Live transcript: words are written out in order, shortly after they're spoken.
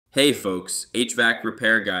Hey folks, HVAC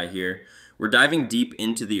Repair Guy here. We're diving deep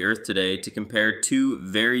into the earth today to compare two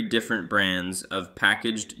very different brands of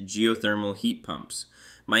packaged geothermal heat pumps,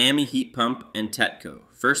 Miami Heat Pump and Tetco.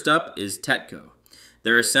 First up is Tetco.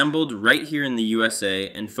 They're assembled right here in the USA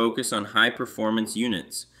and focus on high performance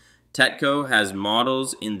units. Tetco has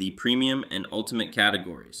models in the premium and ultimate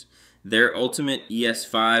categories. Their ultimate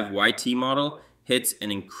ES5 YT model hits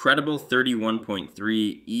an incredible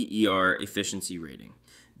 31.3 EER efficiency rating.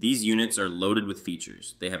 These units are loaded with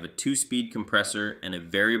features. They have a 2-speed compressor and a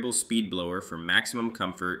variable speed blower for maximum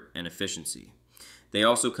comfort and efficiency. They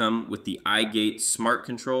also come with the iGate Smart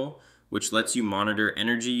Control, which lets you monitor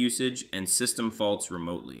energy usage and system faults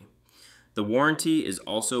remotely. The warranty is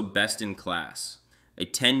also best in class. A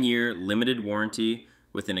 10-year limited warranty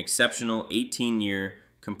with an exceptional 18-year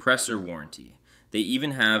compressor warranty. They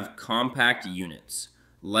even have compact units,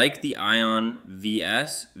 like the Ion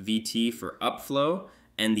VS VT for upflow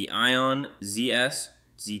and the Ion ZS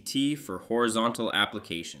ZT for horizontal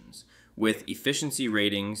applications, with efficiency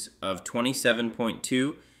ratings of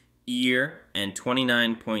 27.2 ER and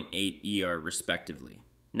 29.8 ER respectively.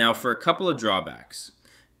 Now for a couple of drawbacks.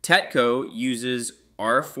 Tetco uses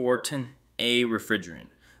R410A refrigerant,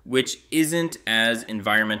 which isn't as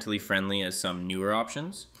environmentally friendly as some newer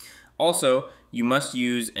options. Also, you must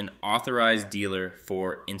use an authorized dealer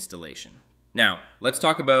for installation. Now, let's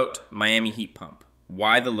talk about Miami Heat Pump.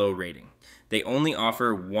 Why the low rating? They only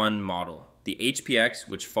offer one model, the HPX,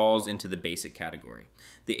 which falls into the basic category.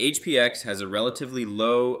 The HPX has a relatively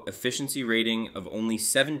low efficiency rating of only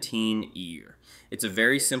 17 ER. It's a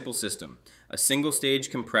very simple system, a single stage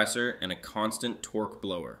compressor and a constant torque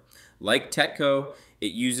blower. Like Tetco,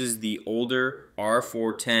 it uses the older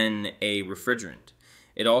R410A refrigerant.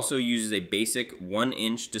 It also uses a basic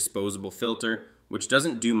 1-inch disposable filter, which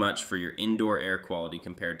doesn't do much for your indoor air quality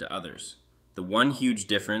compared to others. The one huge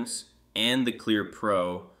difference, and the clear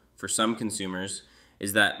pro for some consumers,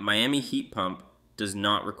 is that Miami Heat Pump does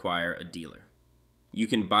not require a dealer. You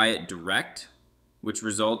can buy it direct, which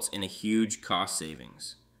results in a huge cost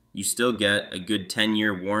savings. You still get a good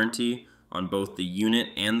 10-year warranty on both the unit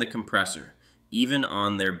and the compressor, even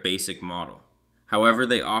on their basic model. However,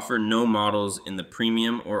 they offer no models in the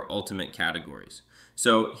premium or ultimate categories.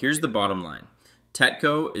 So here's the bottom line.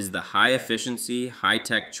 Tetco is the high-efficiency,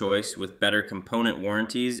 high-tech choice with better component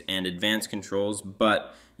warranties and advanced controls,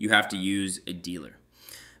 but you have to use a dealer.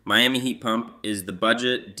 Miami Heat Pump is the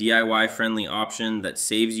budget, DIY-friendly option that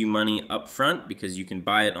saves you money up front because you can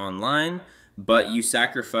buy it online, but you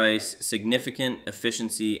sacrifice significant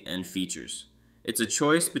efficiency and features. It's a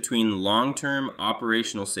choice between long-term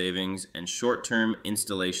operational savings and short-term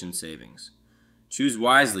installation savings. Choose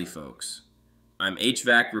wisely, folks. I'm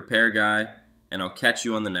HVAC Repair Guy, and I'll catch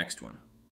you on the next one.